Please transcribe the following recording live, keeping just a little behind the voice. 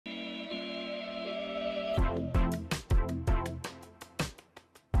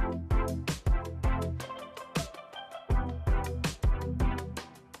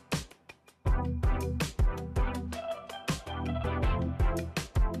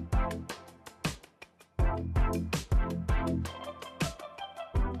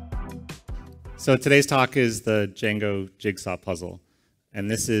So today's talk is the Django Jigsaw puzzle. And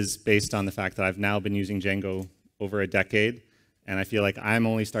this is based on the fact that I've now been using Django over a decade, and I feel like I'm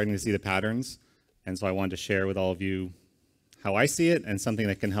only starting to see the patterns. And so I wanted to share with all of you how I see it and something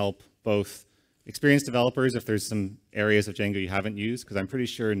that can help both experienced developers if there's some areas of Django you haven't used, because I'm pretty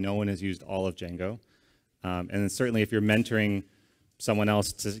sure no one has used all of Django. And then certainly if you're mentoring someone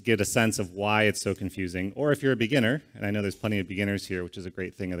else to get a sense of why it's so confusing, or if you're a beginner, and I know there's plenty of beginners here, which is a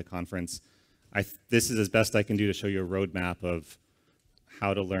great thing at the conference, this is as best I can do to show you a roadmap of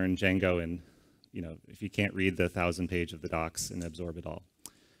how to learn Django, and if you can't read the 1,000-page of the docs and absorb it all.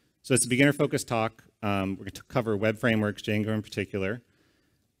 So it's a beginner-focused talk. We're going to cover web frameworks, Django in particular.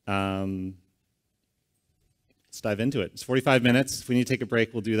 Let's dive into it. It's 45 minutes. If we need to take a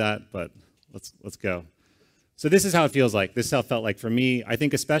break, we'll do that, but let's go. So this is how it feels like. This is how it felt like for me. I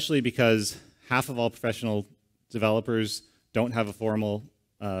think especially because half of all professional developers don't have a formal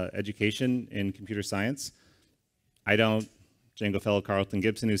education in computer science. I don't. Django fellow Carlton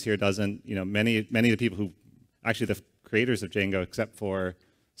Gibson, who's here, doesn't. Many of the people who, actually the creators of Django, except for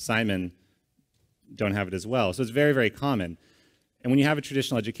Simon, don't have it as well. So it's very, very common. And when you have a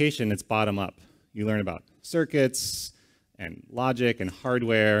traditional education, it's bottom up. You learn about circuits and logic and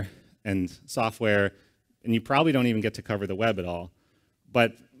hardware and software, and you probably don't even get to cover the web at all.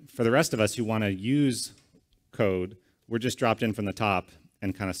 But for the rest of us who want to use code, we're just dropped in from the top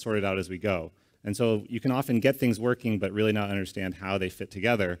and kind of sort it out as we go. And so you can often get things working but really not understand how they fit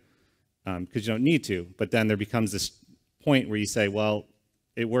together because you don't need to. But then there becomes this point where you say, well,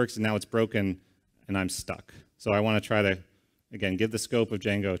 it works and now it's broken and I'm stuck. So I want to try to, again, give the scope of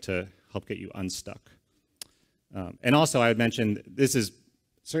Django to help get you unstuck. And also I would mention, this is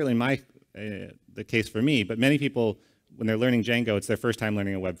certainly the case for me, but many people, when they're learning Django, it's their first time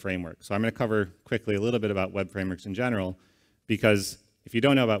learning a web framework. So I'm going to cover quickly a little bit about web frameworks in general, because if you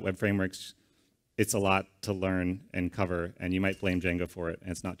don't know about web frameworks, it's a lot to learn and cover, and you might blame Django for it, and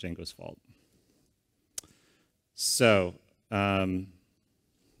it's not Django's fault. So I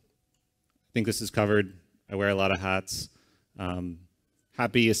think this is covered. I wear a lot of hats.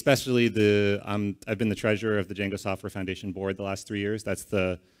 Happy, especially I've been the treasurer of the Django Software Foundation board the last 3 years. That's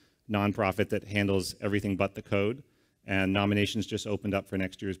the nonprofit that handles everything but the code. And nominations just opened up for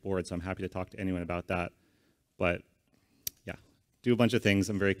next year's board, so I'm happy to talk to anyone about that. But yeah, do a bunch of things.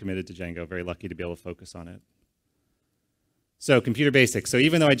 I'm very committed to Django, very lucky to be able to focus on it. So computer basics. So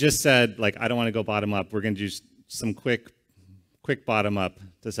even though I just said, I don't want to go bottom up, we're going to do some quick bottom up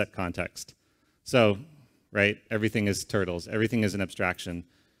to set context. So, right, everything is turtles. Everything is an abstraction.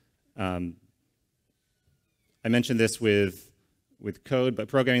 I mentioned this with code, but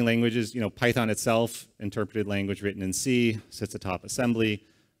programming languages, Python itself, interpreted language written in C, sits atop assembly,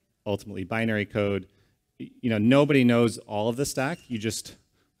 ultimately binary code. Nobody knows all of the stack. You just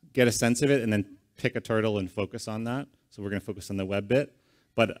get a sense of it and then pick a turtle and focus on that. So we're going to focus on the web bit.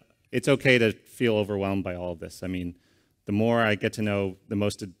 But it's okay to feel overwhelmed by all of this. I mean, the more I get to know the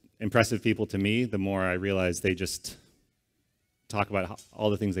most impressive people to me, the more I realize they just talk about all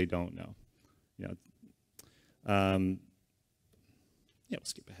the things they don't know. Yeah, we'll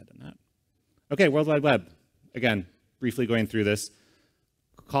skip ahead on that. Okay, World Wide Web. Again, briefly going through this.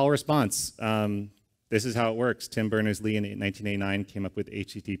 Call response. This is how it works. Tim Berners-Lee in 1989 came up with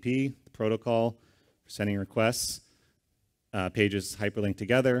HTTP, the protocol for sending requests. Pages hyperlink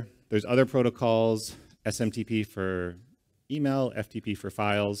together. There's other protocols, SMTP for email, FTP for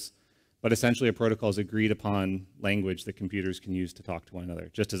files, but essentially a protocol is agreed upon language that computers can use to talk to one another.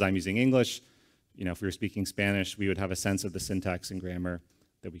 Just as I'm using English, if we were speaking Spanish, we would have a sense of the syntax and grammar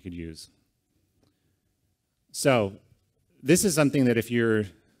that we could use. So this is something that if you're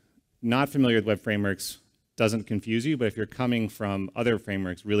not familiar with web frameworks, doesn't confuse you, but if you're coming from other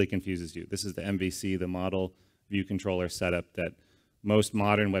frameworks, really confuses you. This is the MVC, the model view controller setup that most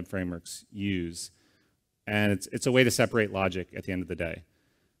modern web frameworks use. And it's a way to separate logic at the end of the day.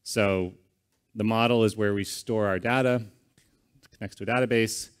 So the model is where we store our data, it connects to a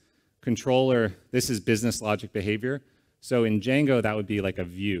database. Controller, this is business logic behavior. So in Django, that would be like a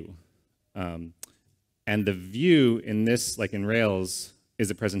view. And the view in this, like in Rails, is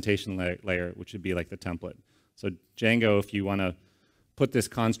a presentation layer, which would be like the template. So Django, if you want to put this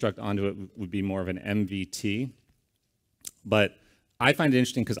construct onto it, would be more of an MVT. But I find it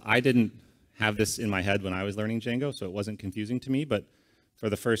interesting because I didn't have this in my head when I was learning Django, so it wasn't confusing to me. But for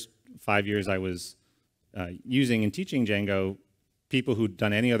the first 5 years I was using and teaching Django, people who've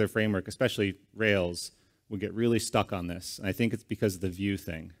done any other framework, especially Rails, would get really stuck on this. And I think it's because of the view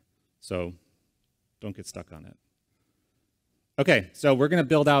thing. So don't get stuck on it. Okay, so we're going to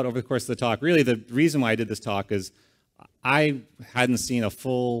build out over the course of the talk. Really, the reason why I did this talk is I hadn't seen a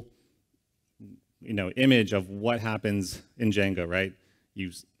full image of what happens in Django, right?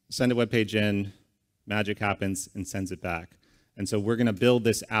 You send a web page in, magic happens, and sends it back. And so we're going to build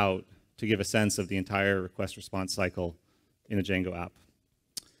this out to give a sense of the entire request response cycle in a Django app.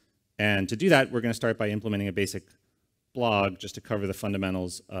 And to do that, we're going to start by implementing a basic blog just to cover the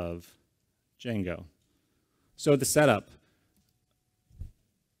fundamentals of Django. So the setup.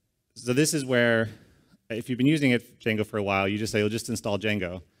 So this is where, if you've been using Django for a while, you just say, "You'll just install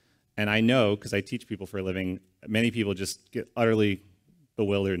Django." And I know, because I teach people for a living, many people just get utterly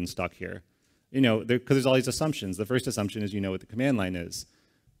bewildered and stuck here. Because there's all these assumptions. The first assumption is you know what the command line is.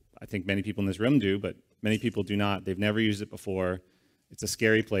 I think many people in this room do, but many people do not. They've never used it before. It's a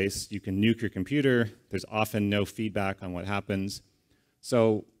scary place. You can nuke your computer. There's often no feedback on what happens.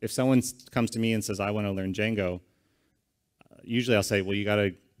 So if someone comes to me and says, "I want to learn Django," usually I'll say, well, you got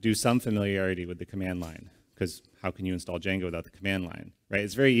to do some familiarity with the command line, because how can you install Django without the command line, right?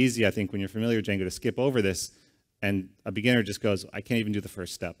 It's very easy, I think, when you're familiar with Django to skip over this, and a beginner just goes, I can't even do the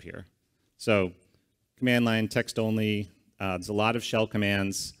first step here. So command line, text only, there's a lot of shell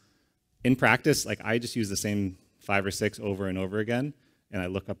commands. In practice, I just use the same 5 or 6 over and over again, and I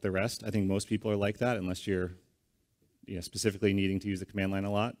look up the rest. I think most people are like that, unless you're specifically needing to use the command line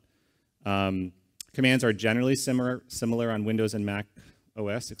a lot. Commands are generally similar on Windows and Mac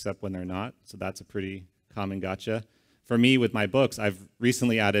OS, except when they're not, so that's a pretty common gotcha. For me, with my books, I've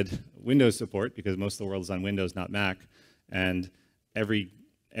recently added Windows support, because most of the world is on Windows, not Mac, and every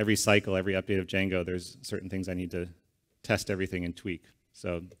cycle, every update of Django, there's certain things I need to test everything and tweak.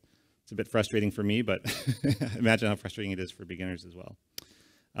 So it's a bit frustrating for me, but imagine how frustrating it is for beginners as well.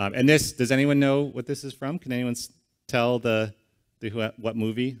 And this, does anyone know what this is from? Can anyone tell what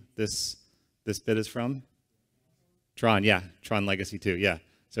movie this bit is from? Tron, yeah, Tron Legacy 2, yeah.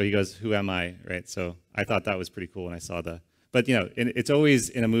 So he goes, "Who am I?" Right? So I thought that was pretty cool when I saw but it's always,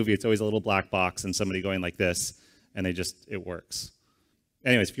 in a movie, it's always a little black box and somebody going like this, and it works.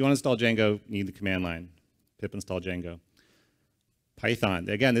 Anyways, if you want to install Django, you need the command line. Pip install Django. Python,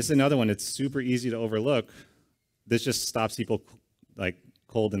 again, this is another one. It's super easy to overlook. This just stops people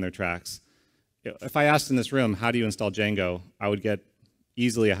cold in their tracks. If I asked in this room, how do you install Django, I would get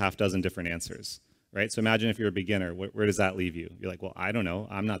easily a half dozen different answers. Right? So imagine if you're a beginner, where does that leave you? You're like, well, I don't know.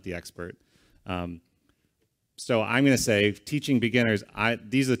 I'm not the expert. So I'm going to say, teaching beginners,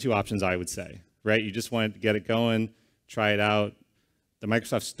 these are the 2 options I would say. Right? You just want to get it going, try it out. The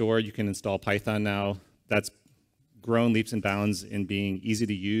Microsoft Store, you can install Python now. That's grown leaps and bounds in being easy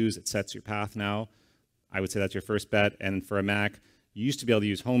to use. It sets your path now. I would say that's your first bet. And for a Mac, you used to be able to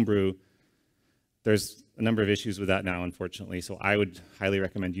use Homebrew. There's a number of issues with that now, unfortunately, so I would highly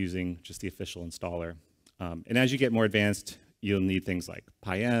recommend using just the official installer. And as you get more advanced, you'll need things like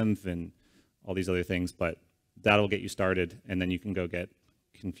PyEnv and all these other things, but that'll get you started, and then you can go get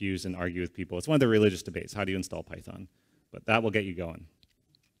confused and argue with people. It's one of the religious debates. How do you install Python? But that will get you going.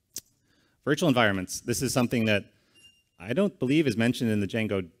 Virtual environments. This is something that I don't believe is mentioned in the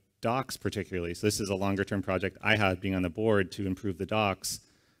Django docs particularly, so this is a longer-term project I had being on the board to improve the docs.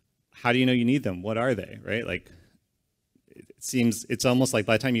 How do you know you need them? What are they, right? It's almost like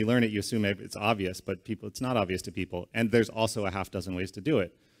by the time you learn it, you assume it's obvious, but it's not obvious to people. And there's also a half dozen ways to do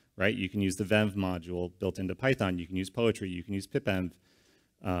it, right? You can use the venv module built into Python. You can use poetry. You can use pipenv.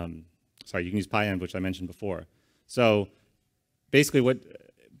 You can use PyEnv, which I mentioned before. So basically,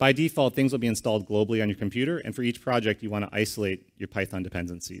 by default, things will be installed globally on your computer. And for each project, you want to isolate your Python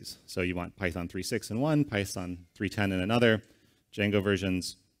dependencies. So you want Python 3.6 in one, Python 3.10 in another, Django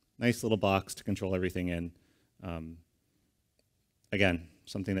versions. Nice little box to control everything in. Again,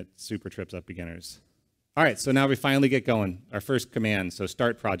 something that super trips up beginners. All right, so now we finally get going. Our first command, so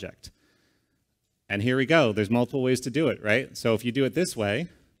start project. And here we go. There's multiple ways to do it, right? So if you do it this way,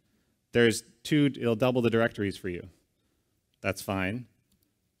 it'll double the directories for you. That's fine.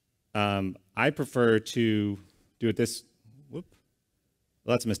 I prefer to do it well,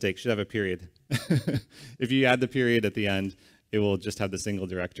 that's a mistake. Should have a period. If you add the period at the end, it will just have the single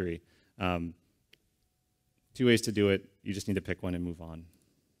directory. 2 ways to do it. You just need to pick one and move on.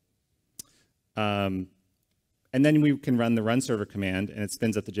 And then we can run the run server command, and it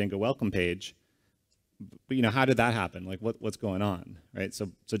spins up the Django welcome page. But how did that happen? What's going on, right? So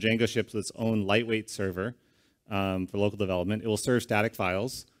Django ships its own lightweight server for local development. It will serve static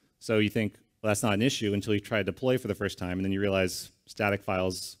files. So you think, well, that's not an issue until you try to deploy for the first time, and then you realize static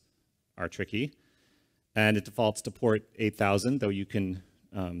files are tricky. And it defaults to port 8000, though you can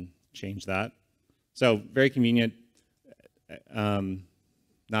change that. So very convenient,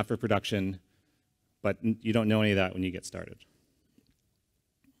 not for production, but you don't know any of that when you get started.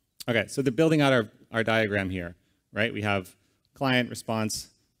 Okay, so they're building out our diagram here, right? We have client, response,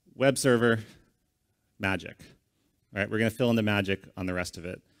 web server, magic. Right? We're going to fill in the magic on the rest of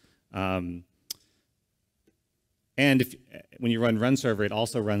it. And when you run server, it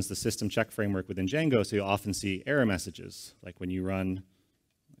also runs the system check framework within Django, so you'll often see error messages. Like when you run,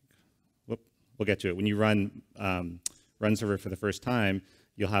 we'll get to it. When you run server for the first time,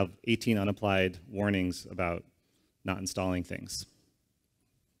 you'll have 18 unapplied warnings about not installing things.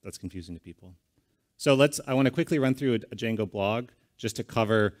 That's confusing to people. So I want to quickly run through a Django blog just to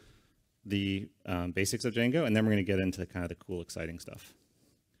cover the basics of Django, and then we're going to get into kind of the cool, exciting stuff.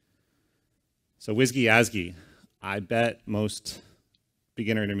 So WSGI, ASGI. I bet most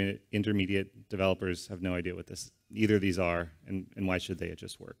beginner intermediate developers have no idea what either of these are, and why should they? It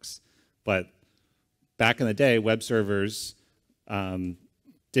just works. But back in the day, web servers didn't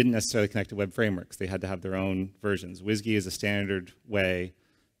necessarily connect to web frameworks. They had to have their own versions. WSGI is a standard way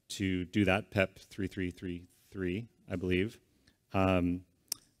to do that, PEP 3333, I believe.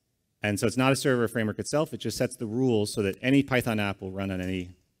 And so it's not a server framework itself. It just sets the rules so that any Python app will run on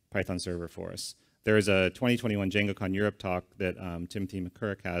any Python server for us. There is a 2021 DjangoCon Europe talk that Timothy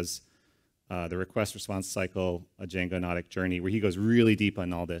McCurrick has, the request response cycle, a Django-nautic journey, where he goes really deep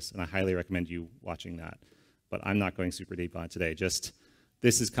on all this, and I highly recommend you watching that. But I'm not going super deep on it today. Just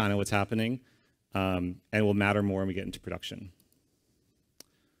this is kind of what's happening, and will matter more when we get into production.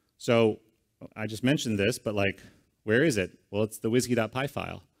 So I just mentioned this, but like, where is it? Well, it's the WSGI.py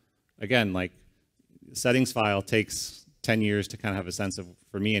file. Again, like, the settings file takes 10 years to kind of have a sense of,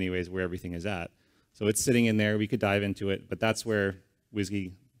 for me anyways, where everything is at. So it's sitting in there. We could dive into it, but that's where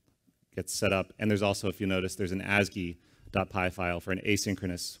WSGI gets set up. And there's also, if you notice, there's an ASGI.py file for an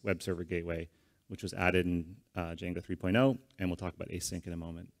asynchronous web server gateway, which was added in Django 3.0, and we'll talk about async in a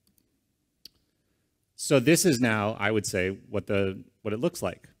moment. So this is now, I would say, what it looks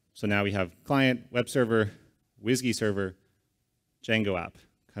like. So now we have client, web server, WSGI server, Django app.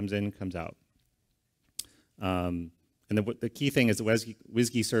 Comes in, comes out. And the key thing is the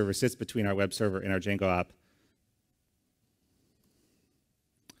WSGI server sits between our web server and our Django app.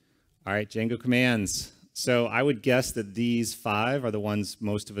 All right, Django commands. So I would guess that these 5 are the ones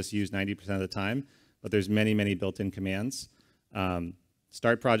most of us use 90% of the time, but there's many, many built-in commands.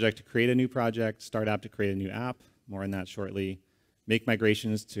 Start project to create a new project, start app to create a new app, more on that shortly. Make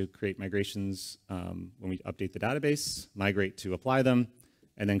migrations to create migrations when we update the database, migrate to apply them,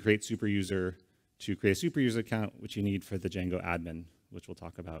 and then create super user to create a super user account, which you need for the Django admin, which we'll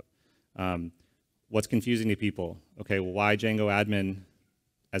talk about. What's confusing to people? Okay, well, why Django admin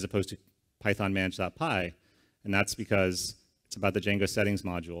as opposed to Python manage.py? And that's because it's about the Django settings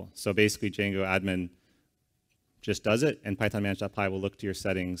module. So basically, Django admin just does it, and Python manage.py will look to your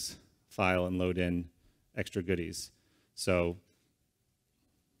settings file and load in extra goodies. So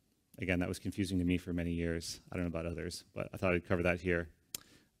again, that was confusing to me for many years. I don't know about others, but I thought I'd cover that here.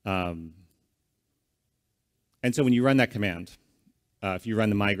 And so when you run that command, if you run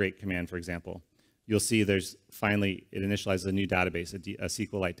the migrate command, for example, you'll see there's finally, it initializes a new database, a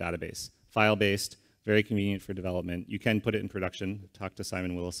SQLite database. File-based, very convenient for development. You can put it in production. Talk to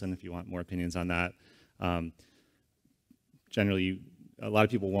Simon Willison if you want more opinions on that. Generally, a lot of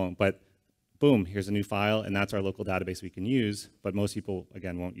people won't, but boom, here's a new file, and that's our local database we can use, but most people,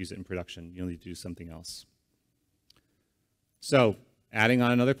 again, won't use it in production. You'll need to do something else. So adding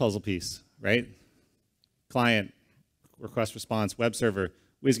on another puzzle piece, right? Client, request response, web server,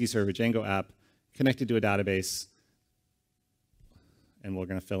 WSGI server, Django app, connected to a database, and we're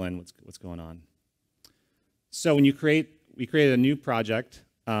going to fill in what's going on. So when we created a new project,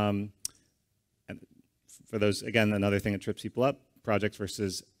 and for those, again, another thing that trips people up, projects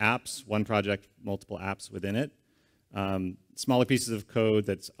versus apps, one project, multiple apps within it. Smaller pieces of code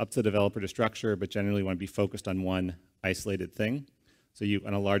that's up to the developer to structure, but generally want to be focused on one isolated thing. So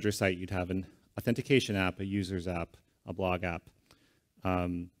on a larger site, you'd have an authentication app, a users app, a blog app.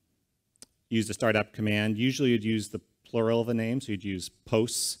 Use the start app command. Usually you'd use the plural of a name, so you'd use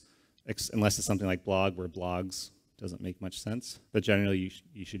posts, unless it's something like blog, where blogs doesn't make much sense. But generally,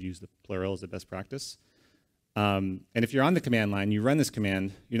 you should use the plural as the best practice. And if you're on the command line, you run this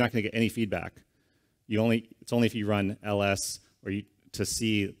command, you're not going to get any feedback. It's only if you run ls or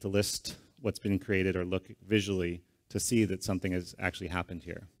to list what's been created or look visually to see that something has actually happened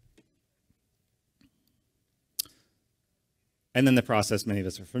here. And then the process many of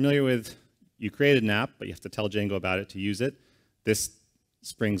us are familiar with. You created an app, but you have to tell Django about it to use it. This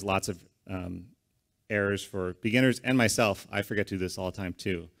springs lots of errors for beginners and myself. I forget to do this all the time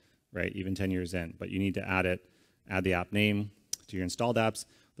too, right? Even 10 years in. But you need to add the app name to your installed apps.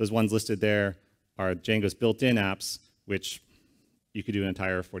 Those ones listed there are Django's built-in apps, which you could do an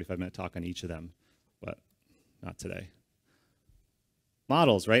entire 45-minute talk on each of them, but not today.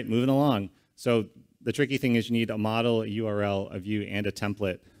 Models, right? Moving along. So the tricky thing is you need a model, a URL, a view, and a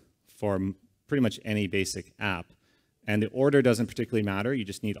template for pretty much any basic app. And the order doesn't particularly matter. You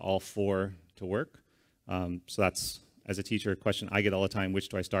just need all 4 to work. So that's, as a teacher, a question I get all the time, which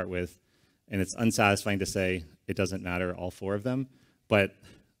do I start with? And it's unsatisfying to say it doesn't matter, all 4 of them. But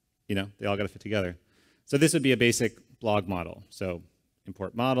you know, they all got to fit together. So this would be a basic blog model. So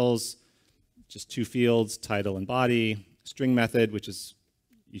import models, just 2 fields, title and body, string method, which is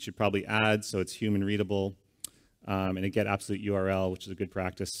you should probably add so it's human readable, and a get absolute URL, which is a good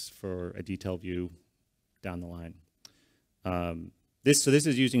practice for a detail view down the line. This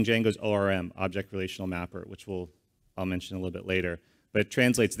is using Django's ORM, Object Relational Mapper, which I'll mention a little bit later. But it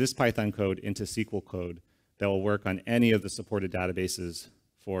translates this Python code into SQL code that will work on any of the supported databases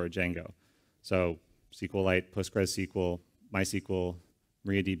for Django. So SQLite, PostgreSQL, MySQL,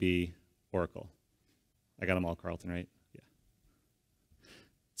 MariaDB, Oracle. I got them all, Carlton, right? Yeah.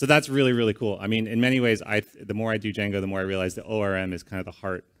 So that's really, really cool. I mean, in many ways, the more I do Django, the more I realize the ORM is kind of the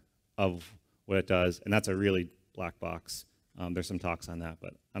heart of what it does, and that's a really black box. There's some talks on that,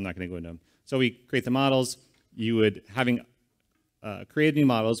 but I'm not going to go into them. So we create the models. You would, having created new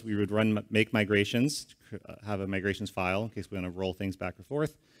models, we would make migrations, have a migrations file in case we want to roll things back and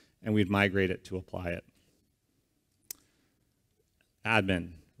forth, and we'd migrate it to apply it.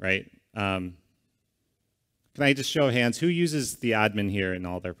 Admin, right? Can I just show of hands, who uses the admin here in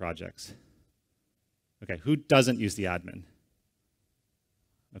all their projects? Okay, who doesn't use the admin?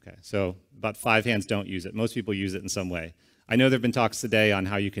 Okay, so about 5 hands don't use it. Most people use it in some way. I know there have been talks today on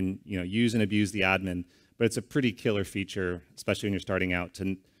how you can use and abuse the admin, but it's a pretty killer feature, especially when you're starting out,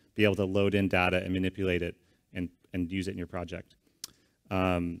 to be able to load in data and manipulate it and use it in your project.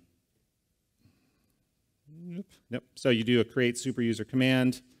 Nope. So you do a create super user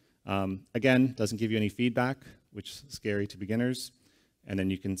command. Again, doesn't give you any feedback, which is scary to beginners. And then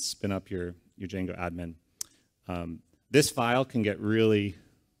you can spin up your Django admin. This file can get really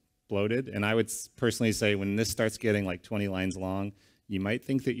bloated, and I would personally say when this starts getting like 20 lines long, you might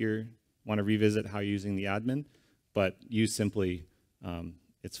think that you want to revisit how you're using the admin, but use simply,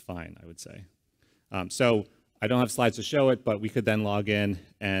 it's fine, I would say. So I don't have slides to show it, but we could then log in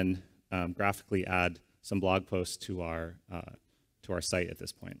and graphically add some blog posts to our site at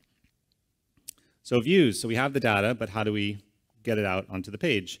this point. So views, so we have the data, but how do we get it out onto the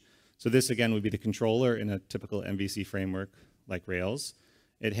page? So this again would be the controller in a typical MVC framework like Rails.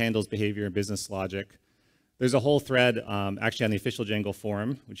 It handles behavior and business logic. There's a whole thread actually on the official Django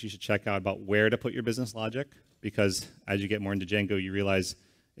forum, which you should check out, about where to put your business logic, because as you get more into Django, you realize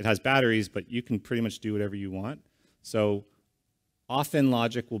it has batteries, but you can pretty much do whatever you want. So often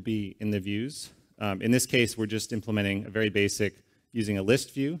logic will be in the views. In this case, we're just implementing a very basic, using a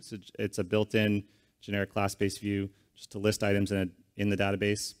list view. So it's a built-in generic class-based view just to list items in the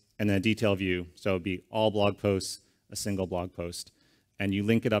database, and then a detail view. So it'd be all blog posts, a single blog post. And you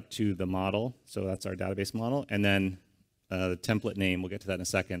link it up to the model, so that's our database model, and then the template name, we'll get to that in a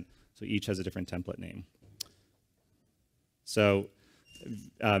second. So each has a different template name. So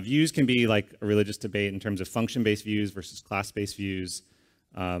views can be like a religious debate in terms of function-based views versus class-based views.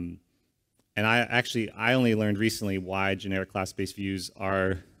 And I only learned recently why generic class-based views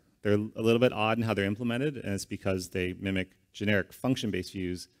they're a little bit odd in how they're implemented, and it's because they mimic generic function-based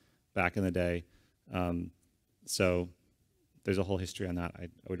views back in the day. So there's a whole history on that I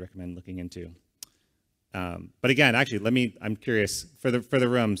would recommend looking into. But again, actually, I'm curious for the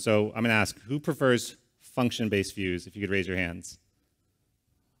room. So I'm going to ask, who prefers function-based views? If you could raise your hands.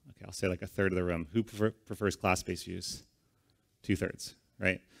 Okay, I'll say like a third of the room. Who prefers class-based views? 2/3,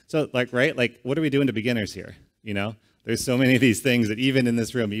 right? So like, what are we doing to beginners here? There's so many of these things that even in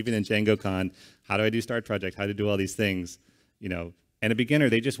this room, even in DjangoCon, how do I do start project? How to do all these things? And a beginner,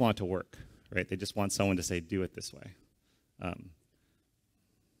 they just want it to work, right? They just want someone to say, do it this way. All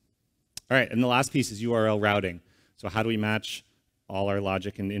right, and the last piece is URL routing. So how do we match all our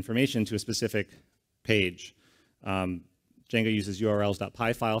logic and information to a specific page? Django uses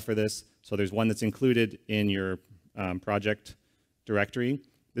urls.py file for this. So there's one that's included in your project directory.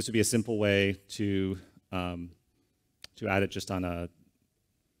 This would be a simple way to add it just on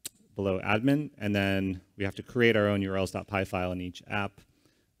below admin, and then we have to create our own urls.py file in each app,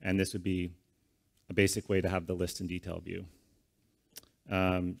 and this would be a basic way to have the list and detail view.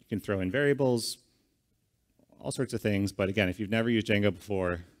 You can throw in variables, all sorts of things, but again, if you've never used Django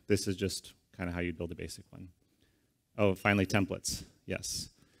before, this is just kind of how you build a basic one. Oh, finally, templates. Yes.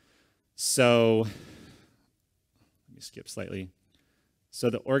 So let me skip slightly.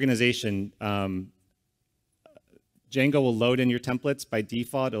 So the organization, Django will load in your templates. By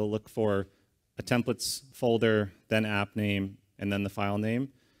default, it'll look for a templates folder, then app name, and then the file name.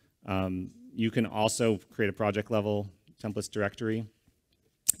 You can also create a project level templates directory,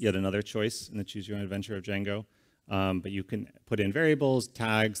 yet another choice in the choose your own adventure of Django. But you can put in variables,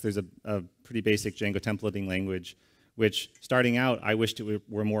 tags. There's a pretty basic Django templating language, which starting out, I wished it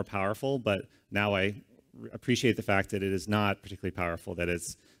were more powerful, but now I appreciate the fact that it is not particularly powerful, that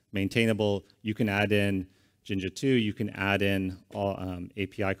it's maintainable. You can add in Jinja 2, you can add in all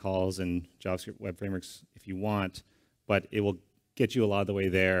API calls and JavaScript web frameworks if you want, but it will get you a lot of the way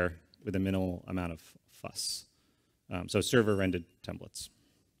there with a minimal amount of fuss. So server-rendered templates.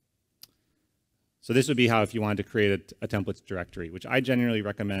 So this would be how if you wanted to create a templates directory, which I generally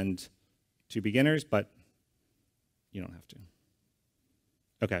recommend to beginners, but you don't have to.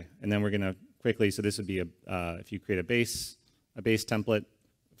 Okay, and then we're going to quickly, so this would be if you create a base template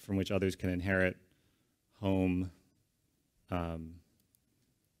from which others can inherit, home,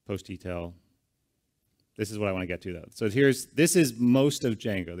 post detail. This is what I want to get to though. So this is most of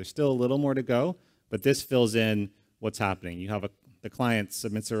Django. There's still a little more to go, but this fills in what's happening. You have the client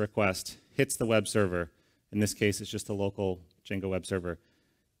submits a request, hits the web server. In this case, it's just a local Django web server.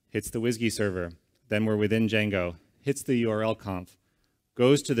 Hits the WSGI server. Then we're within Django. Hits the URL conf.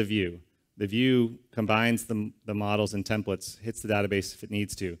 Goes to the view. The view combines the models and templates, hits the database if it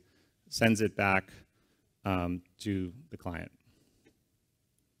needs to, sends it back to the client.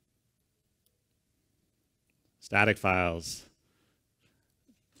 Static files.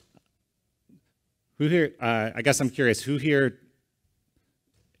 Who here, I guess I'm curious, who here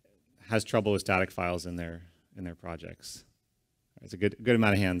has trouble with static files in their projects? It's a good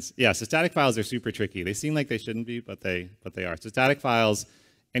amount of hands. Yeah, so static files are super tricky. They seem like they shouldn't be, but they are. So static files,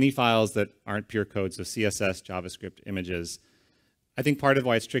 any files that aren't pure code, so CSS, JavaScript, images. I think part of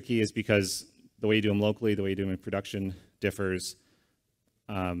why it's tricky is because the way you do them locally, the way you do them in production differs.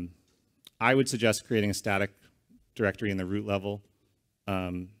 I would suggest creating a static directory in the root level.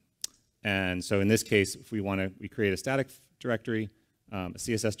 And so in this case, if we create a static directory, a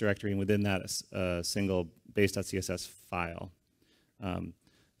CSS directory, and within that a single base.css file.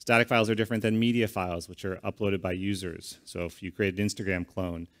 Static files are different than media files, which are uploaded by users. So if you create an Instagram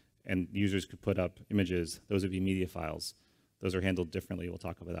clone and users could put up images, those would be media files. Those are handled differently. We'll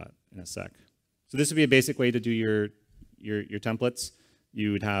talk about that in a sec. So this would be a basic way to do your templates.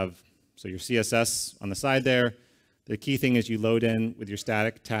 You would have your CSS on the side there. The key thing is you load in with your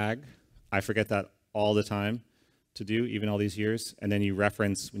static tag. I forget that all the time to do, even all these years. And then when you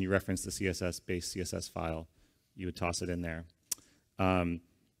reference the CSS base CSS file, you would toss it in there.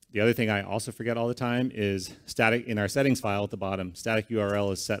 The other thing I also forget all the time is static in our settings file at the bottom, static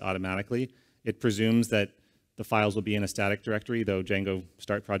URL is set automatically. It presumes that the files will be in a static directory, though Django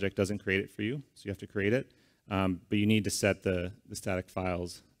Start Project doesn't create it for you, so you have to create it. But you need to set the static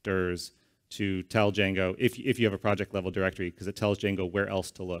files, DIRs, to tell Django, if you have a project level directory, because it tells Django where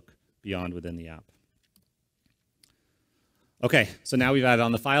else to look beyond within the app. Okay, so now we've added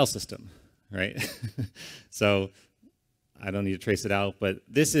on the file system, right? So I don't need to trace it out, but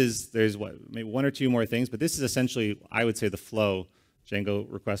there's maybe one or two more things, but this is essentially, I would say, the flow, Django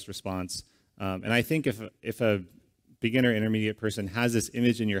request response. And I think if a beginner intermediate person has this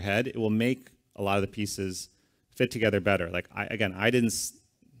image in your head, it will make a lot of the pieces fit together better. Like I didn't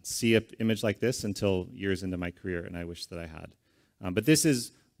see an image like this until years into my career, and I wish that I had. But this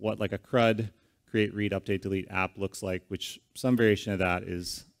is what like a CRUD, create, read, update, delete app looks like, which some variation of that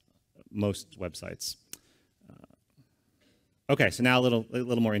is most websites. Okay, so now a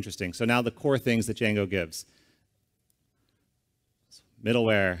little more interesting. So now the core things that Django gives.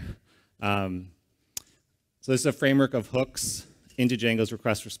 Middleware. So this is a framework of hooks into Django's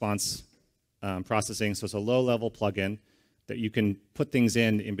request response processing. So it's a low-level plugin that you can put things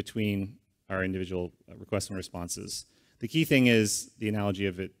in between our individual requests and responses. The key thing is the analogy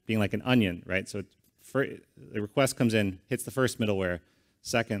of it being like an onion, right? So the request comes in, hits the first middleware,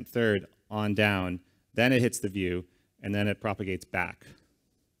 second, third, on down, then it hits the view, and then it propagates back.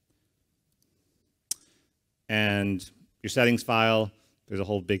 And your settings file, there's a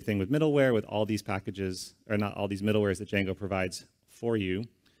whole big thing with middleware with all these packages, or not all these middlewares that Django provides for you.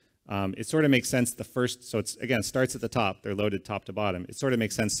 It sort of makes sense so it's, again, starts at the top. They're loaded top to bottom. It sort of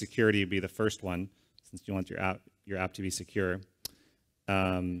makes sense security would be the first one, since you want your app to be secure.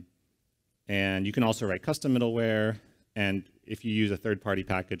 And you can also write custom middleware. And if you use a third-party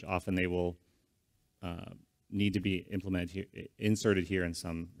package, often they will need to be inserted here in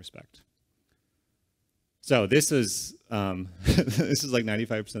some respect. So this is this is like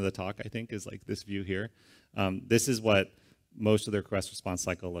 95% of the talk, I think, is like this view here. This is what most of the request response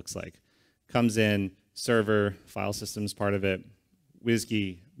cycle looks like. Comes in, server, file systems part of it,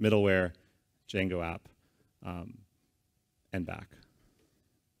 WSGI, middleware, Django app, and back.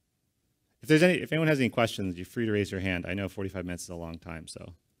 If anyone has any questions, you're free to raise your hand. I know 45 minutes is a long time,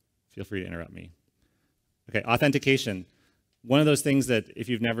 so feel free to interrupt me. Okay, authentication. One of those things that if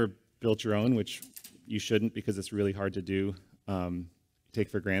you've never built your own, which you shouldn't because it's really hard to do, take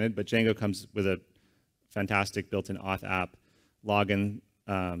for granted, but Django comes with a fantastic built-in auth app, login,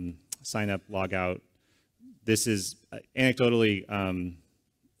 sign up, log out. This is anecdotally, on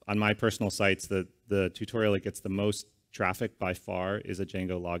my personal sites, the tutorial that gets the most traffic by far is a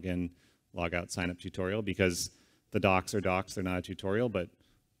Django login, logout, sign up tutorial, because the docs are docs, they're not a tutorial, but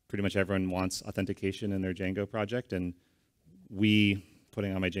pretty much everyone wants authentication in their Django project, and we,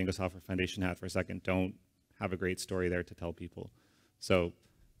 putting on my Django Software Foundation hat for a second, don't have a great story there to tell people. So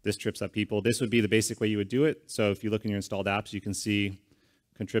this trips up people. This would be the basic way you would do it. So if you look in your installed apps, you can see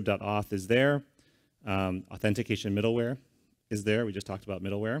contrib.auth is there. Authentication middleware is there. We just talked about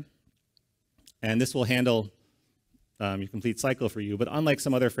middleware. And this will handle your complete cycle for you. But unlike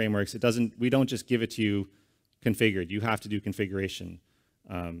some other frameworks, we don't just give it to you configured. You have to do configuration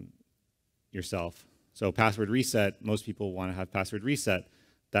yourself. So password reset, most people want to have password reset.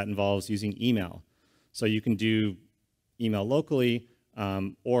 That involves using email. So you can do email locally,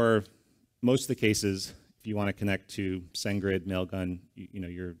 or most of the cases, if you want to connect to SendGrid, Mailgun,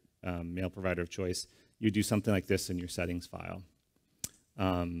 your mail provider of choice, you do something like this in your settings file.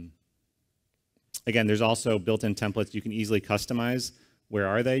 Again, there's also built-in templates you can easily customize. Where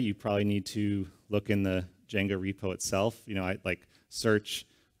are they? You probably need to look in the Django repo itself. Like search,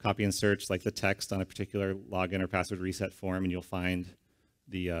 copy and search like the text on a particular login or password reset form, and you'll find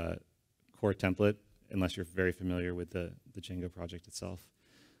the core template, unless you're very familiar with the Django project itself.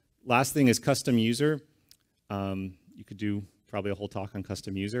 Last thing is custom user. You could do probably a whole talk on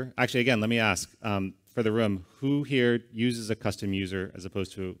custom user. Actually, again, let me ask, for the room, who here uses a custom user as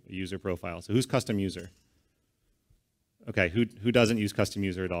opposed to a user profile? So who's custom user? Okay, who doesn't use custom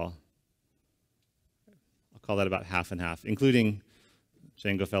user at all? I'll call that about half and half, including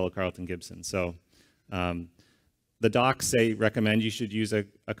Django fellow Carlton Gibson. So the docs recommend you should use a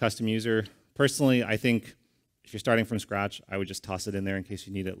custom user. Personally, I think if you're starting from scratch, I would just toss it in there in case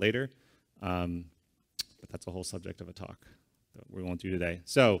you need it later. But that's a whole subject of a talk that we won't do today.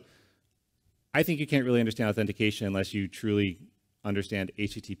 So I think you can't really understand authentication unless you truly understand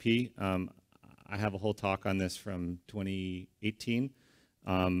HTTP. I have a whole talk on this from 2018.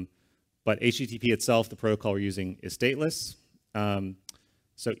 But HTTP itself, the protocol we're using, is stateless.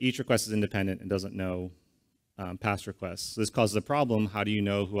 So each request is independent and doesn't know past requests. So this causes a problem. How do you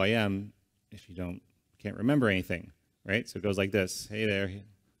know who I am if you can't remember anything, right? So it goes like this. Hey there,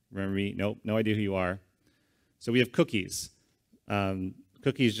 remember me? Nope, no idea who you are. So we have cookies.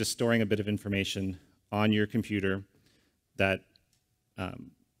 Cookies just storing a bit of information on your computer that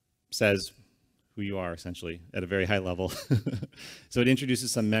says who you are, essentially, at a very high level. So it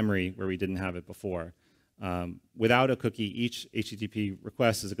introduces some memory where we didn't have it before. Without a cookie, each HTTP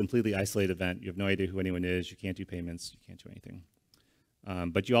request is a completely isolated event. You have no idea who anyone is. You can't do payments. You can't do anything.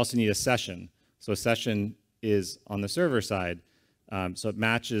 But you also need a session. So a session is on the server side. So it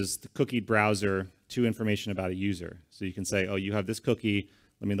matches the cookied browser to information about a user. So you can say, oh, you have this cookie.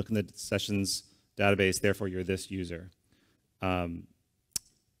 Let me look in the sessions database. Therefore, you're this user. And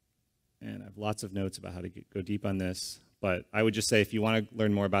I have lots of notes about how to go deep on this. But I would just say, if you want to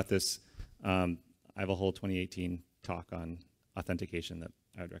learn more about this, I have a whole 2018 talk on authentication that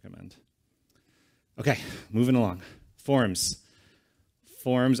I would recommend. Okay, moving along. Forms.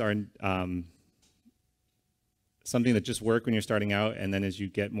 Forms are something that just work when you're starting out, and then as you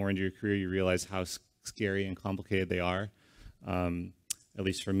get more into your career, you realize how scary and complicated they are, at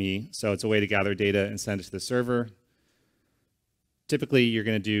least for me. So it's a way to gather data and send it to the server. Typically, you're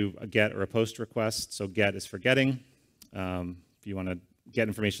going to do a get or a post request. So get is for getting. If you want to get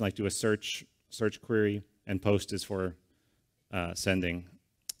information like do a search query, and post is for sending.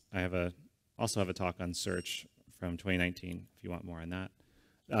 I also have a talk on search from 2019 if you want more on that.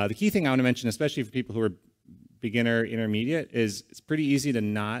 The key thing I want to mention, especially for people who are beginner, intermediate, is it's pretty easy to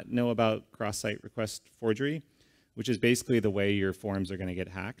not know about cross-site request forgery, which is basically the way your forms are going to get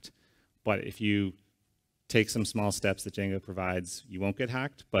hacked. But if you take some small steps that Django provides, you won't get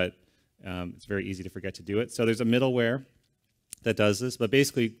hacked, but it's very easy to forget to do it. So there's a middleware that does this, but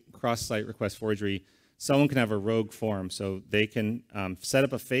basically cross-site request forgery, someone can have a rogue form, so they can set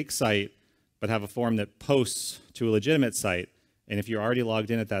up a fake site, but have a form that posts to a legitimate site. And if you're already logged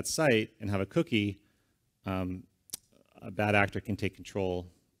in at that site and have a cookie, a bad actor can take control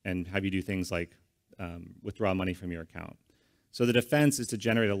and have you do things like withdraw money from your account. So the defense is to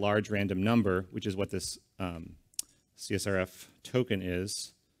generate a large random number, which is what this CSRF token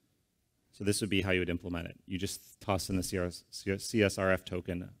is. So this would be how you would implement it. You just toss in the CSRF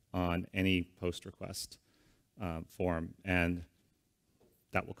token on any post request form, and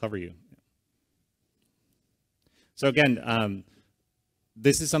that will cover you. So again,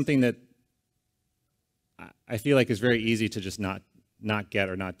 this is something that I feel like is very easy to just not get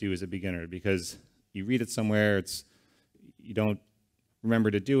or not do as a beginner, because you read it somewhere, you don't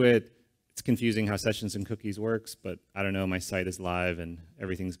remember to do it. It's confusing how sessions and cookies works, but I don't know, my site is live and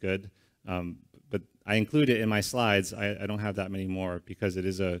everything's good. But I include it in my slides. I don't have that many more because it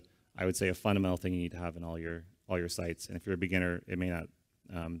is I would say a fundamental thing you need to have in all your sites. And if you're a beginner, it may not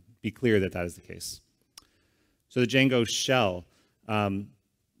be clear that that is the case. So the Django shell, let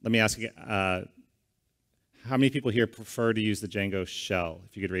me ask you, how many people here prefer to use the Django shell?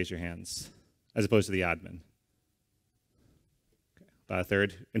 If you could raise your hands, as opposed to the admin. Okay, about a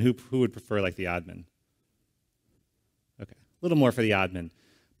third. And who would prefer like the admin? Okay, a little more for the admin.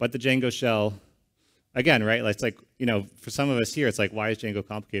 But the Django shell, again, right? It's like, you know, for some of us here, it's like, why is Django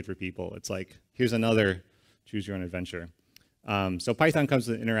complicated for people? It's like, here's another choose your own adventure. So Python comes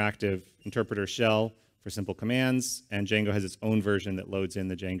with an interactive interpreter shell for simple commands, and Django has its own version that loads in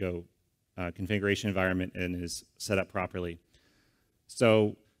the Django configuration environment and is set up properly.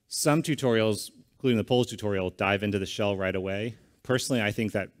 So some tutorials, including the polls tutorial, dive into the shell right away. Personally, I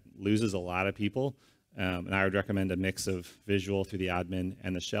think that loses a lot of people, and I would recommend a mix of visual through the admin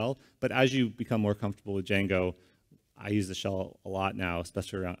and the shell. But as you become more comfortable with Django, I use the shell a lot now,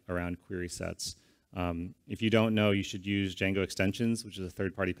 especially around query sets. If you don't know, you should use Django extensions, which is a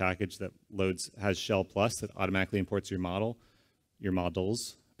third-party package that has shell plus that automatically imports your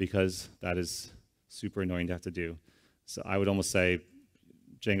models, because that is super annoying to have to do. So I would almost say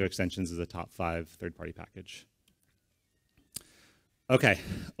Django extensions is a top 5 third-party package. Okay,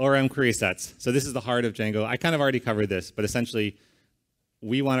 ORM query sets. So this is the heart of Django. I kind of already covered this, but essentially,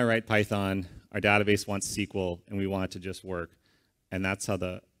 we want to write Python, our database wants SQL, and we want it to just work. And that's how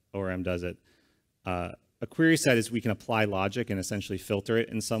the ORM does it. A query set is we can apply logic and essentially filter it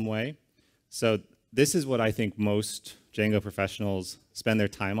in some way. So this is what I think most Django professionals spend their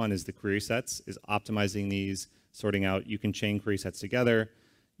time on, is the query sets, is optimizing these, sorting out. You can chain query sets together.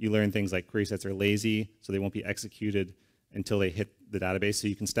 You learn things like query sets are lazy, so they won't be executed until they hit the database. So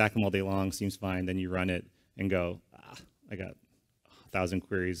you can stack them all day long, seems fine, then you run it and go, I got 1,000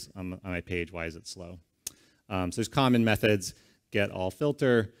 queries on my page, why is it slow? So there's common methods, get, all,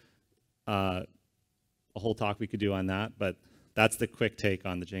 filter, a whole talk we could do on that, but that's the quick take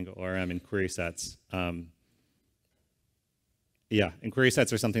on the Django ORM and query sets. Yeah, and query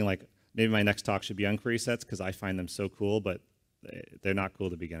sets are something like, maybe my next talk should be on query sets because I find them so cool, but they're not cool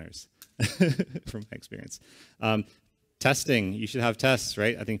to beginners from my experience. Testing, you should have tests,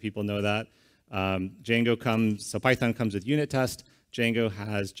 right? I think people know that. So Python comes with unit test. Django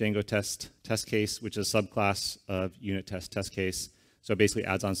has Django test case, which is a subclass of unit test case. So it basically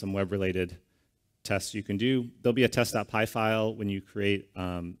adds on some web-related tests you can do. There'll be a test.py file when you create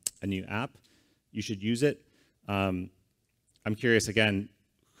a new app. You should use it. I'm curious, again,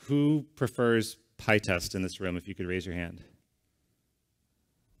 who prefers PyTest in this room, if you could raise your hand?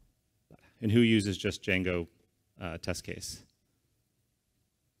 And who uses just Django test case?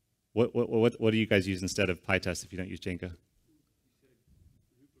 What do you guys use instead of PyTest if you don't use Django?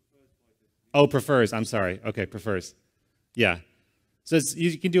 Oh, prefers, I'm sorry. Okay, prefers. Yeah. So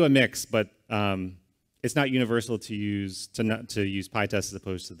you can do a mix, but it's not universal to use PyTest as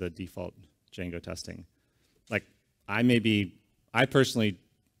opposed to the default Django testing. Like I personally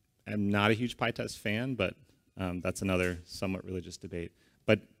am not a huge PyTest fan, but that's another somewhat religious debate.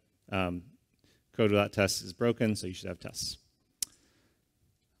 But code without tests is broken, so you should have tests.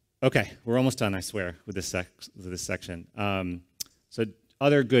 Okay, we're almost done, I swear, with this section. So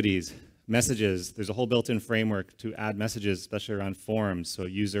other goodies. Messages, there's a whole built-in framework to add messages, especially around forms. So a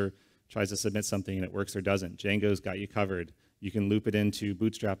user tries to submit something and it works or doesn't. Django's got you covered. You can loop it into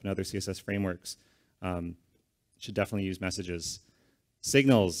Bootstrap and other CSS frameworks. Should definitely use messages.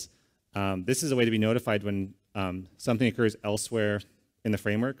 Signals, this is a way to be notified when something occurs elsewhere in the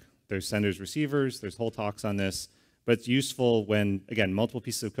framework. There's senders, receivers, there's whole talks on this, but it's useful when, again, multiple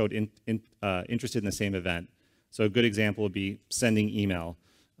pieces of code interested in the same event. So a good example would be sending email.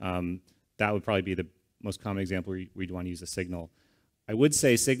 That would probably be the most common example where we'd want to use a signal. I would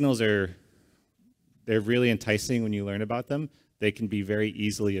say signals they're really enticing when you learn about them. They can be very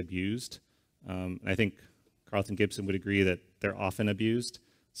easily abused. I think Carlton Gibson would agree that they're often abused.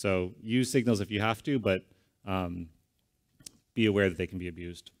 So use signals if you have to, but be aware that they can be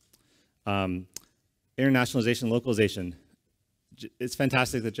abused. Internationalization, localization. It's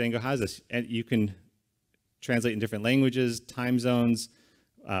fantastic that Django has this, and you can translate in different languages, time zones,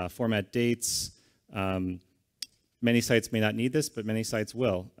 format dates. Many sites may not need this, but many sites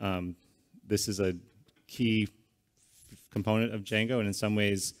will. This is a key component of Django, and in some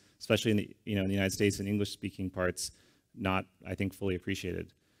ways, especially in the, in the United States and English-speaking parts, not, I think, fully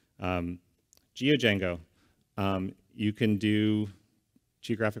appreciated. GeoDjango, you can do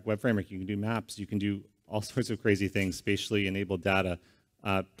geographic web framework, you can do maps, you can do all sorts of crazy things, spatially enabled data.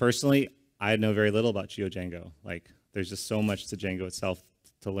 Personally, I know very little about GeoDjango. Like, there's just so much to Django itself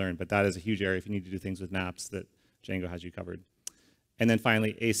to learn, but that is a huge area if you need to do things with maps that Django has you covered. And then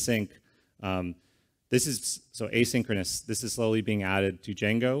finally, async. This is, so asynchronous, this is slowly being added to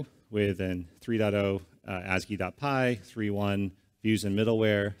Django with an 3.0 ASCII.py, 3.1 views and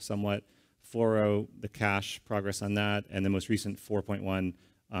middleware somewhat, 4.0 the cache progress on that, and the most recent 4.1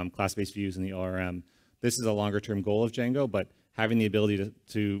 class-based views in the ORM. This is a longer-term goal of Django, but having the ability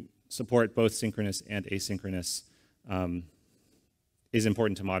to support both synchronous and asynchronous is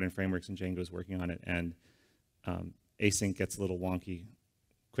important to modern frameworks, and Django is working on it. And async gets a little wonky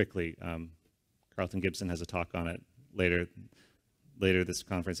quickly. Carlton Gibson has a talk on it later this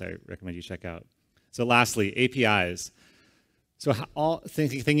conference. I recommend you check out. So lastly, APIs. So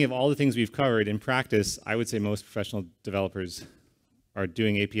thinking of all the things we've covered, in practice, I would say most professional developers are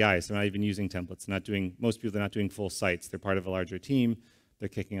doing APIs. They're not even using templates. Most people are not doing full sites. They're part of a larger team. They're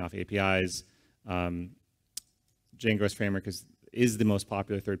kicking off APIs. Django's framework is the most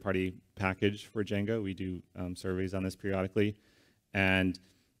popular third-party package for Django. We do surveys on this periodically, and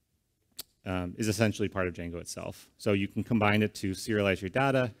is essentially part of Django itself. So you can combine it to serialize your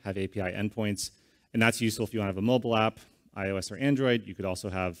data, have API endpoints, and that's useful if you want to have a mobile app, iOS or Android. You could also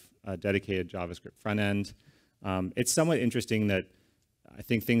have a dedicated JavaScript front end. It's somewhat interesting that I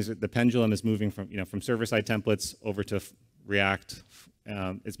think the pendulum is moving from server-side templates over to React.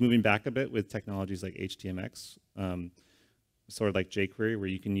 It's moving back a bit with technologies like HTMX, sort of like jQuery, where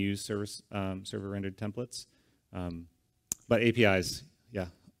you can use server-rendered templates. But APIs, yeah.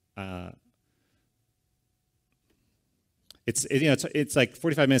 It's like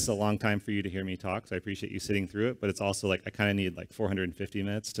 45 minutes is a long time for you to hear me talk, so I appreciate you sitting through it, but it's also like I kind of need like 450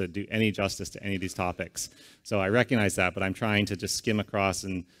 minutes to do any justice to any of these topics. So I recognize that, but I'm trying to just skim across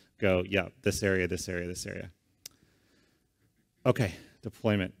and go, yeah, this area, this area, this area. Okay,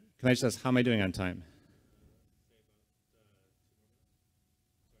 deployment. Can I just ask, how am I doing on time?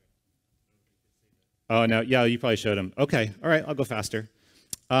 Oh, no, yeah, you probably showed them. Okay, all right, I'll go faster.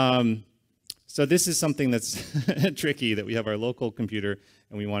 So this is something that's tricky, that we have our local computer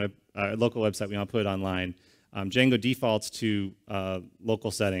and we want to, local website, we want to put it online. Django defaults to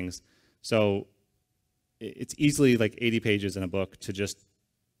local settings. So it's easily like 80 pages in a book to just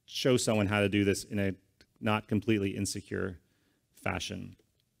show someone how to do this in a not completely insecure fashion.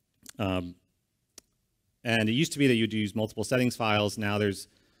 And it used to be that you'd use multiple settings files. Now there's,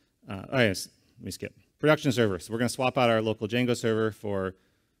 oh yes, let me skip. Production server. So we're going to swap out our local Django server for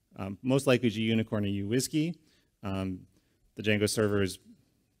most likely GUnicorn or uWhiskey. The Django server is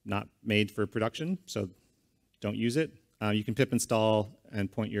not made for production, so don't use it. You can pip install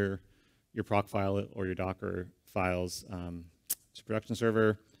and point your proc file or your Docker files to production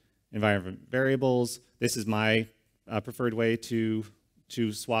server. Environment variables. This is my preferred way to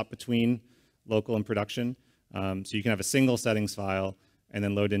swap between local and production. So you can have a single settings file and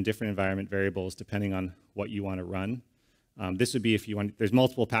then load in different environment variables depending on what you want to run. This would be if you want, there's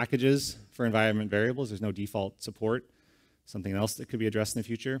multiple packages for environment variables. There's no default support. Something else that could be addressed in the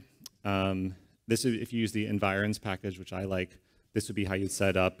future. This is if you use the environs package, which I like, this would be how you'd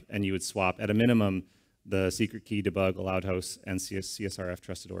set up, and you would swap, at a minimum, the secret key, debug, allowed hosts, and CSRF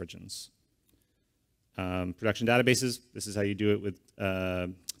trusted origins. Production databases, this is how you do it with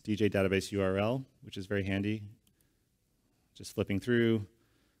DJ database URL, which is very handy. Just flipping through.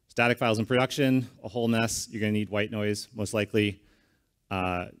 Static files in production, a whole mess. You're going to need white noise, most likely. You're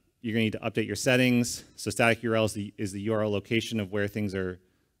going to need to update your settings. So static URL is the URL location of where things are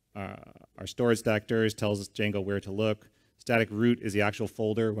stored. Static dirs tells Django where to look. Static root is the actual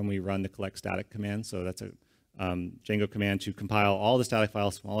folder when we run the collect static command. So that's a Django command to compile all the static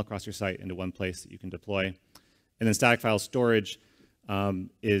files from all across your site into one place that you can deploy. And then static file storage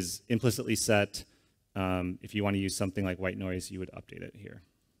is implicitly set. If you want to use something like white noise, you would update it here.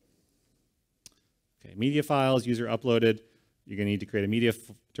 Okay, media files, user uploaded. You're going to need to create a media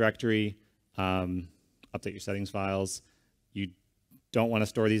directory, update your settings files. You don't want to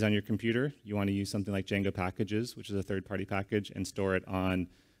store these on your computer. You want to use something like Django Packages, which is a third-party package, and store it on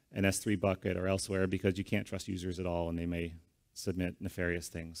an S3 bucket or elsewhere because you can't trust users at all and they may submit nefarious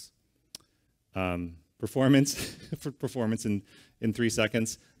things. Performance, for performance in 3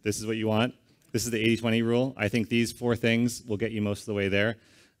 seconds, this is what you want. This is the 80-20 rule. I think these 4 things will get you most of the way there.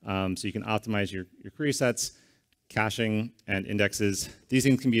 So you can optimize your query sets, caching, and indexes. These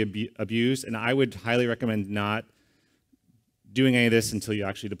things can be abused, and I would highly recommend not doing any of this until you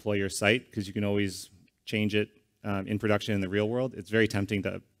actually deploy your site, because you can always change it in production in the real world. It's very tempting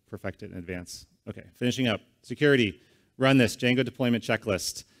to perfect it in advance. Okay, finishing up. Security. Run this Django deployment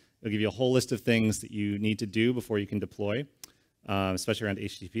checklist. It'll give you a whole list of things that you need to do before you can deploy, especially around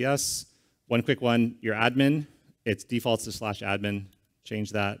HTTPS. One quick one, your admin, it's defaults to /admin.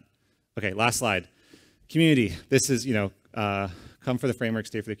 Change that. Okay, last slide. Community. This is, come for the framework,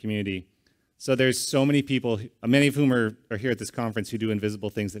 stay for the community. So there's so many people, many of whom are here at this conference, who do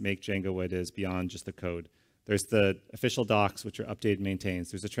invisible things that make Django what it is beyond just the code. There's the official docs, which are updated and maintained.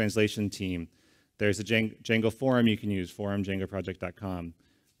 There's a translation team. There's a Django forum you can use, forum.djangoproject.com.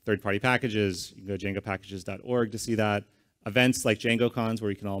 Third-party packages, you can go to djangopackages.org to see that. Events like DjangoCons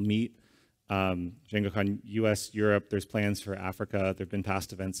where you can all meet. DjangoCon US, Europe, there's plans for Africa. There have been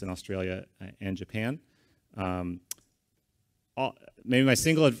past events in Australia and Japan. Maybe my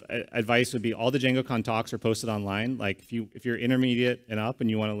single advice would be all the DjangoCon talks are posted online. Like if you're intermediate and up and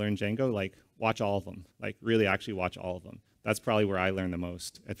you want to learn Django, like watch all of them. Like really actually watch all of them. That's probably where I learn the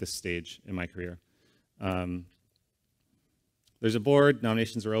most at this stage in my career. There's a board,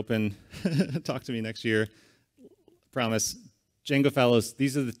 nominations are open. Talk to me next year. Promise. Django Fellows,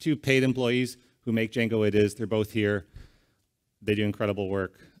 these are the 2 paid employees who make Django what it is. They're both here. They do incredible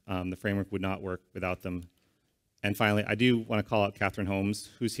work. The framework would not work without them. And finally, I do want to call out Catherine Holmes,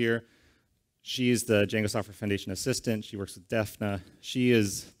 who's here. She is the Django Software Foundation assistant. She works with DEFNA. She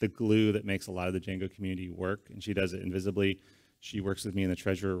is the glue that makes a lot of the Django community work, and she does it invisibly. She works with me in the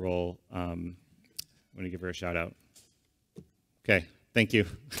treasurer role. I'm going to give her a shout out. Okay, thank you.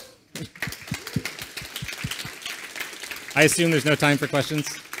 I assume there's no time for questions?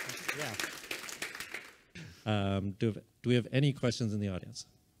 Yeah. Do we have any questions in the audience?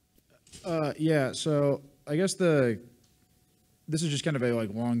 Yeah, so I guess this is just kind of a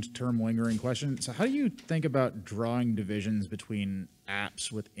long-term lingering question. So how do you think about drawing divisions between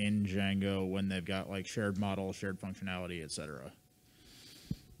apps within Django when they've got shared model, shared functionality, et cetera?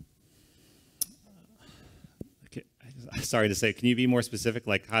 Okay, sorry to say, can you be more specific?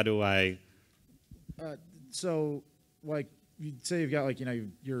 Like, how do I? So, you say you've got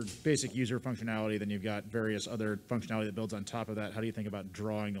your basic user functionality, then you've got various other functionality that builds on top of that. How do you think about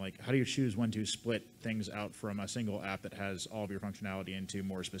drawing, how do you choose when to split things out from a single app that has all of your functionality into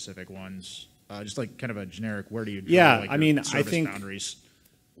more specific ones? Just kind of a generic, where do you draw I think boundaries?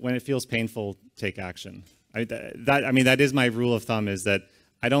 When it feels painful, take action. That is my rule of thumb, is that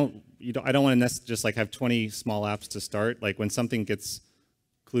I don't want to just have 20 small apps to start. Like when something gets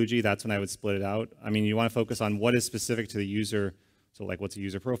kludgy, that's when I would split it out. I mean, you want to focus on what is specific to the user. So what's a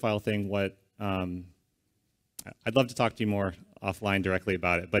user profile thing? I'd love to talk to you more offline directly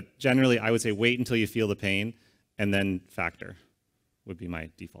about it. But generally, I would say wait until you feel the pain and then factor would be my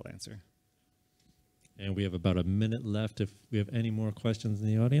default answer. And we have about a minute left if we have any more questions in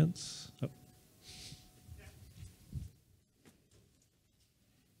the audience. Oh.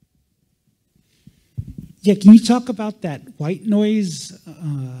 Yeah, can you talk about that white noise?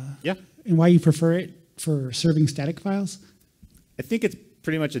 Yeah. And why you prefer it for serving static files? I think it's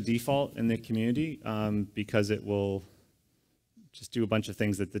pretty much a default in the community because it will just do a bunch of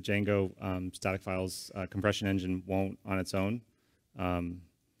things that the Django static files compression engine won't on its own.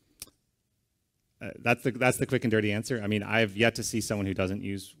 That's the quick and dirty answer. I mean, I've yet to see someone who doesn't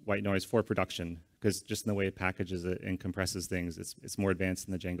use white noise for production, because just in the way it packages it and compresses things, it's more advanced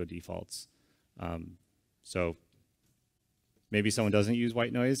than the Django defaults. So maybe someone doesn't use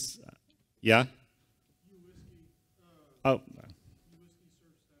white noise. Yeah? Oh.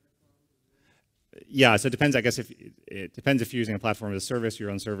 Yeah, so it depends, I guess, it depends if you're using a platform as a service,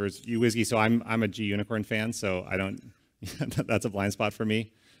 your own servers. UWSGI, so I'm a GUnicorn fan, so I don't, that's a blind spot for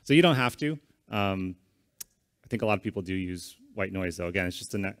me. So you don't have to. I think a lot of people do use white noise, though. Again, it's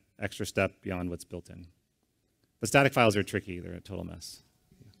just an extra step beyond what's built in. The static files are tricky. They're a total mess.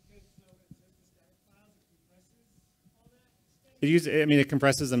 It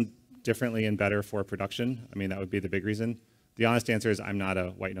compresses them differently and better for production. I mean, that would be the big reason. The honest answer is I'm not a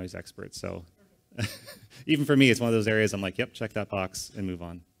white noise expert, so even for me, it's one of those areas I'm like, yep, check that box and move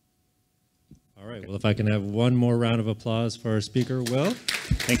on. All right, well, if I can have one more round of applause for our speaker, Will.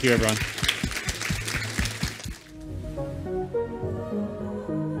 Thank you, everyone.